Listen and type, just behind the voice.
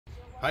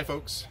Hi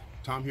folks,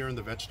 Tom here in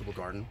the vegetable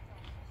garden.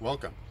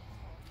 Welcome.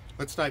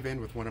 Let's dive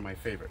in with one of my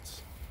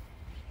favorites.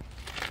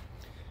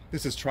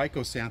 This is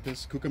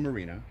Trichosanthes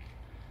cucumerina,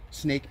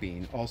 snake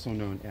bean, also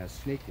known as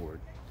snakewort.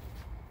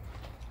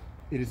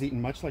 It is eaten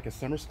much like a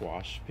summer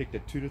squash, picked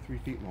at 2 to 3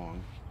 feet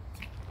long.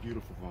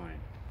 Beautiful vine.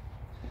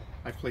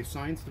 I've placed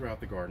signs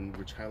throughout the garden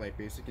which highlight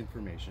basic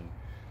information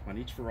on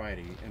each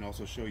variety and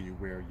also show you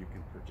where you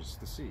can purchase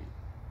the seed.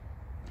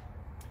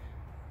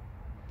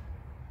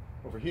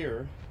 Over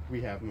here, we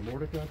have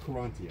Momordica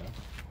charantia,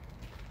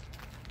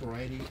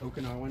 variety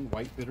Okinawan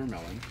white bitter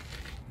melon.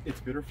 Its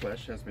bitter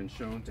flesh has been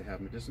shown to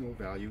have medicinal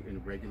value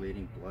in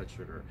regulating blood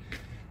sugar.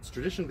 It's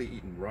traditionally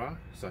eaten raw,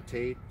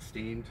 sautéed,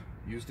 steamed,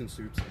 used in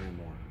soups, and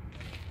more.